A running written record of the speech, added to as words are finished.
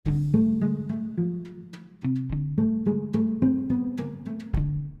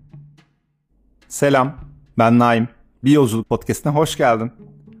Selam, ben Naim. Bir Yolculuk Podcast'ine hoş geldin.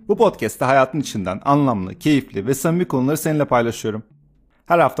 Bu podcast'te hayatın içinden anlamlı, keyifli ve samimi konuları seninle paylaşıyorum.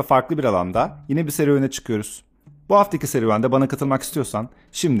 Her hafta farklı bir alanda yine bir serüvene çıkıyoruz. Bu haftaki serüvende bana katılmak istiyorsan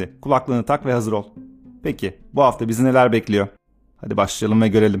şimdi kulaklığını tak ve hazır ol. Peki, bu hafta bizi neler bekliyor? Hadi başlayalım ve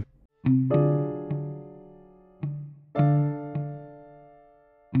görelim.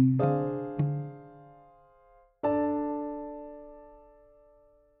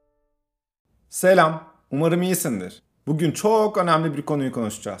 Selam, umarım iyisindir. Bugün çok önemli bir konuyu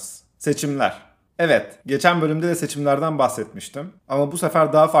konuşacağız. Seçimler. Evet, geçen bölümde de seçimlerden bahsetmiştim ama bu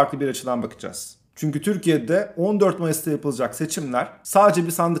sefer daha farklı bir açıdan bakacağız. Çünkü Türkiye'de 14 Mayıs'ta yapılacak seçimler sadece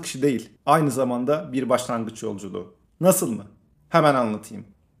bir sandık işi değil, aynı zamanda bir başlangıç yolculuğu. Nasıl mı? Hemen anlatayım.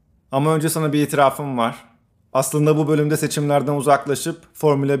 Ama önce sana bir itirafım var. Aslında bu bölümde seçimlerden uzaklaşıp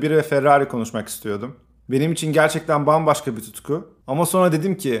Formula 1 ve Ferrari konuşmak istiyordum. Benim için gerçekten bambaşka bir tutku. Ama sonra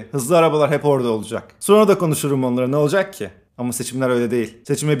dedim ki hızlı arabalar hep orada olacak. Sonra da konuşurum onlara, ne olacak ki? Ama seçimler öyle değil.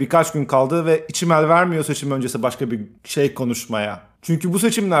 Seçime birkaç gün kaldı ve içim el vermiyor seçim öncesi başka bir şey konuşmaya. Çünkü bu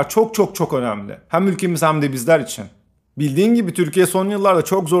seçimler çok önemli. Hem ülkemiz hem de bizler için. Bildiğin gibi Türkiye son yıllarda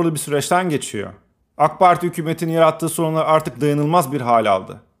çok zorlu bir süreçten geçiyor. AK Parti hükümetinin yarattığı sorunlar artık dayanılmaz bir hal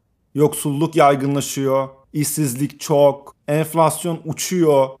aldı. Yoksulluk yaygınlaşıyor, işsizlik çok, enflasyon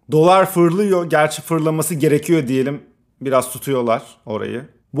uçuyor, dolar fırlıyor. Gerçi fırlaması gerekiyor diyelim. Biraz tutuyorlar orayı.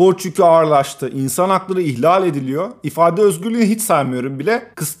 Borç yükü ağırlaştı, insan hakları ihlal ediliyor, ifade özgürlüğünü hiç saymıyorum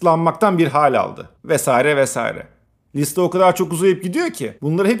bile, kısıtlanmaktan bir hal aldı. Vesaire vesaire. Liste o kadar çok uzayıp gidiyor ki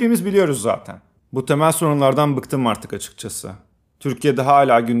bunları hepimiz biliyoruz zaten. Bu temel sorunlardan bıktım artık açıkçası. Türkiye'de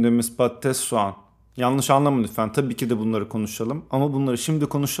hala gündemimiz patates, soğan. Yanlış anlama lütfen, tabii ki de bunları konuşalım ama bunları şimdi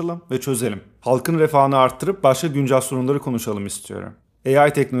konuşalım ve çözelim. Halkın refahını arttırıp başka güncel sorunları konuşalım istiyorum.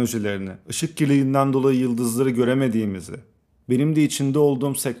 AI teknolojilerini, ışık kirliliğinden dolayı yıldızları göremediğimizi, benim de içinde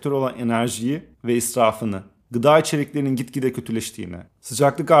olduğum sektör olan enerjiyi ve israfını, gıda içeriklerinin gitgide kötüleştiğini,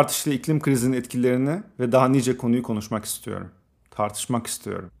 sıcaklık artışıyla iklim krizinin etkilerini ve daha nice konuyu konuşmak istiyorum. Tartışmak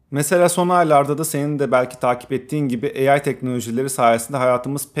istiyorum. Mesela son aylarda da senin de belki takip ettiğin gibi AI teknolojileri sayesinde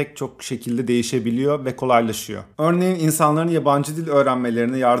hayatımız pek çok şekilde değişebiliyor ve kolaylaşıyor. Örneğin insanların yabancı dil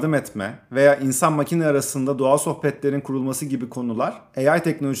öğrenmelerine yardım etme veya insan makine arasında doğal sohbetlerin kurulması gibi konular AI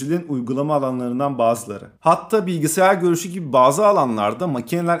teknolojilerin uygulama alanlarından bazıları. Hatta bilgisayar görüşü gibi bazı alanlarda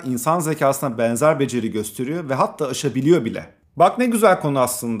makineler insan zekasına benzer beceri gösteriyor ve hatta aşabiliyor bile. Bak ne güzel konu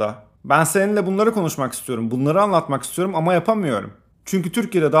aslında. Ben seninle bunları konuşmak istiyorum, bunları anlatmak istiyorum ama yapamıyorum. Çünkü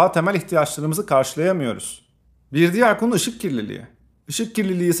Türkiye'de daha temel ihtiyaçlarımızı karşılayamıyoruz. Bir diğer konu ışık kirliliği. Işık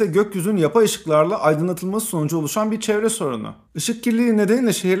kirliliği ise gökyüzünün yapay ışıklarla aydınlatılması sonucu oluşan bir çevre sorunu. Işık kirliliği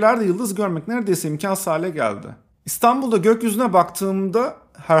nedeniyle şehirlerde yıldız görmek neredeyse imkansız hale geldi. İstanbul'da gökyüzüne baktığımda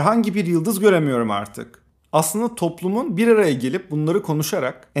herhangi bir yıldız göremiyorum artık. Aslında toplumun bir araya gelip bunları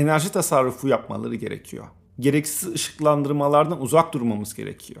konuşarak enerji tasarrufu yapmaları gerekiyor. Gereksiz ışıklandırmalardan uzak durmamız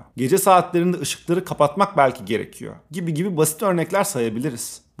gerekiyor. Gece saatlerinde ışıkları kapatmak belki gerekiyor. Gibi basit örnekler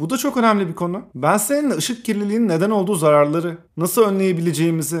sayabiliriz. Bu da çok önemli bir konu. Ben seninle ışık kirliliğinin neden olduğu zararları, nasıl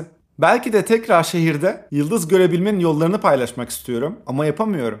önleyebileceğimizi, belki de tekrar şehirde yıldız görebilmenin yollarını paylaşmak istiyorum ama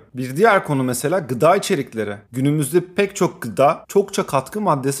yapamıyorum. Bir diğer konu mesela gıda içerikleri. Günümüzde pek çok gıda çokça katkı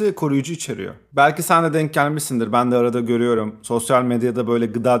maddesi ve koruyucu içeriyor. Belki sen de denk gelmişsindir, ben de arada görüyorum. Sosyal medyada böyle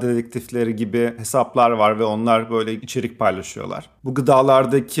gıda dedektifleri gibi hesaplar var ve onlar böyle içerik paylaşıyorlar. Bu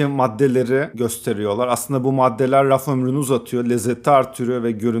gıdalardaki maddeleri gösteriyorlar. Aslında bu maddeler raf ömrünü uzatıyor, lezzeti artırıyor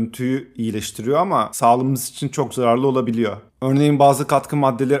ve görüntüyü iyileştiriyor ama sağlığımız için çok zararlı olabiliyor. Örneğin bazı katkı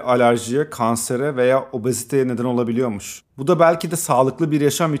maddeleri alerjiye, kansere veya obeziteye neden olabiliyormuş. Bu da belki de sağlıklı bir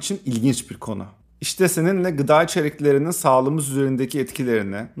yaşam için ilginç bir konu. İşte seninle gıda içeriklerinin sağlığımız üzerindeki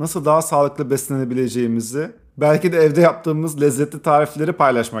etkilerini, nasıl daha sağlıklı beslenebileceğimizi, belki de evde yaptığımız lezzetli tarifleri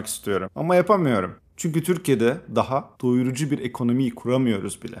paylaşmak istiyorum. Ama yapamıyorum. Çünkü Türkiye'de daha doyurucu bir ekonomiyi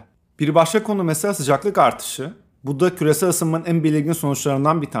kuramıyoruz bile. Bir başka konu mesela sıcaklık artışı. Bu da küresel ısınmanın en belirgin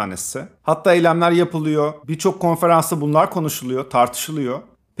sonuçlarından bir tanesi. Hatta eylemler yapılıyor, birçok konferansta bunlar konuşuluyor, tartışılıyor.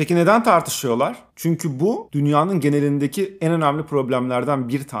 Peki neden tartışıyorlar? Çünkü bu dünyanın genelindeki en önemli problemlerden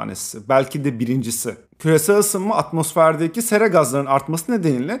bir tanesi. Belki de birincisi. Küresel ısınma atmosferdeki sera gazlarının artması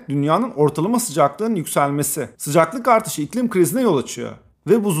nedeniyle dünyanın ortalama sıcaklığının yükselmesi. Sıcaklık artışı iklim krizine yol açıyor.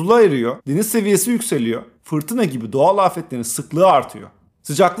 Ve buzula eriyor, deniz seviyesi yükseliyor, fırtına gibi doğal afetlerin sıklığı artıyor.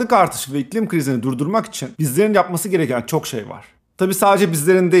 Sıcaklık artışı ve iklim krizini durdurmak için bizlerin yapması gereken çok şey var. Tabii sadece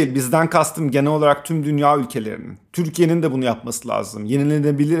bizlerin değil, bizden kastım genel olarak tüm dünya ülkelerinin. Türkiye'nin de bunu yapması lazım.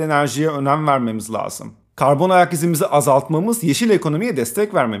 Yenilenebilir enerjiye önem vermemiz lazım. Karbon ayak izimizi azaltmamız, yeşil ekonomiye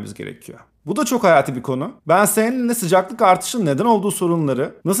destek vermemiz gerekiyor. Bu da çok hayati bir konu. Ben seninle sıcaklık artışının neden olduğu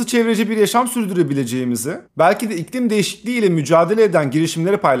sorunları, nasıl çevreci bir yaşam sürdürebileceğimizi, belki de iklim değişikliği ile mücadele eden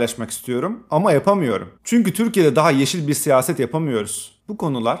girişimleri paylaşmak istiyorum ama yapamıyorum. Çünkü Türkiye'de daha yeşil bir siyaset yapamıyoruz. Bu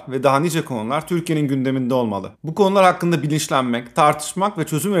konular ve daha nice konular Türkiye'nin gündeminde olmalı. Bu konular hakkında bilinçlenmek, tartışmak ve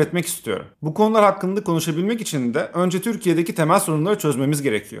çözüm üretmek istiyorum. Bu konular hakkında konuşabilmek için de önce Türkiye'deki temel sorunları çözmemiz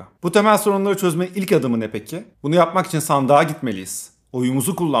gerekiyor. Bu temel sorunları çözmenin ilk adımı ne peki? Bunu yapmak için sandığa gitmeliyiz.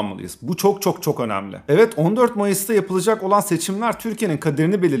 Oyumuzu kullanmalıyız. Bu çok önemli. Evet, 14 Mayıs'ta yapılacak olan seçimler Türkiye'nin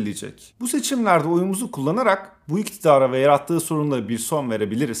kaderini belirleyecek. Bu seçimlerde oyumuzu kullanarak bu iktidara ve yarattığı sorunlara bir son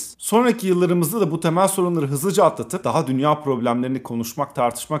verebiliriz. Sonraki yıllarımızda da bu temel sorunları hızlıca atlatıp daha dünya problemlerini konuşmak,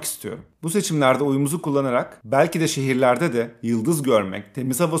 tartışmak istiyorum. Bu seçimlerde oyumuzu kullanarak belki de şehirlerde de yıldız görmek,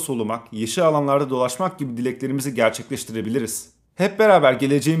 temiz hava solumak, yeşil alanlarda dolaşmak gibi dileklerimizi gerçekleştirebiliriz. Hep beraber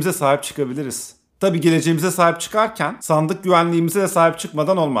geleceğimize sahip çıkabiliriz. Tabii geleceğimize sahip çıkarken sandık güvenliğimize de sahip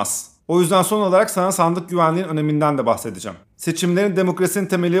çıkmadan olmaz. O yüzden son olarak sana sandık güvenliğinin öneminden de bahsedeceğim. Seçimlerin demokrasinin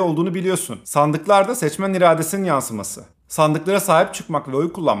temeli olduğunu biliyorsun. Sandıklar da seçmen iradesinin yansıması. Sandıklara sahip çıkmak ve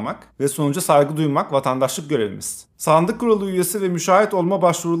oy kullanmak ve sonuca saygı duymak vatandaşlık görevimiz. Sandık kurulu üyesi ve müşahit olma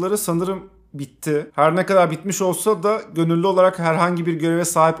başvuruları sanırım bitti. Her ne kadar bitmiş olsa da gönüllü olarak herhangi bir göreve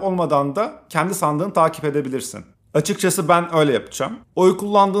sahip olmadan da kendi sandığını takip edebilirsin. Açıkçası ben öyle yapacağım. Oy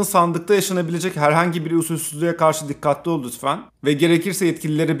kullandığın sandıkta yaşanabilecek herhangi bir usulsüzlüğe karşı dikkatli ol lütfen ve gerekirse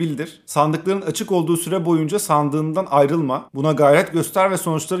yetkililere bildir. Sandıkların açık olduğu süre boyunca sandığından ayrılma. Buna gayret göster ve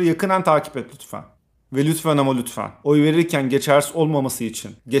sonuçları yakinen takip et lütfen. Ve lütfen ama lütfen oy verirken geçersiz olmaması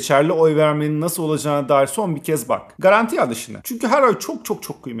için geçerli oy vermenin nasıl olacağına dair son bir kez bak. Garanti al işine. Çünkü her oy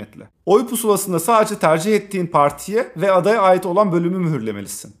çok kıymetli. Oy pusulasında sadece tercih ettiğin partiye ve adaya ait olan bölümü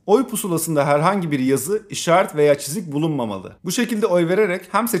mühürlemelisin. Oy pusulasında herhangi bir yazı, işaret veya çizik bulunmamalı. Bu şekilde oy vererek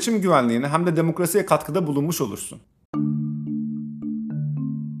hem seçim güvenliğine hem de demokrasiye katkıda bulunmuş olursun.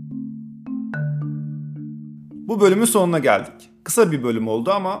 Bu bölümün sonuna geldik. Kısa bir bölüm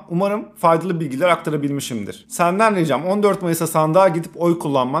oldu ama umarım faydalı bilgiler aktarabilmişimdir. Senden ricam 14 Mayıs'a sandığa gidip oy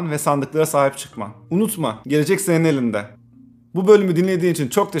kullanman ve sandıklara sahip çıkman. Unutma, gelecek senin elinde. Bu bölümü dinlediğin için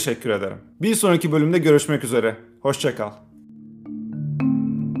çok teşekkür ederim. Bir sonraki bölümde görüşmek üzere. Hoşça kal.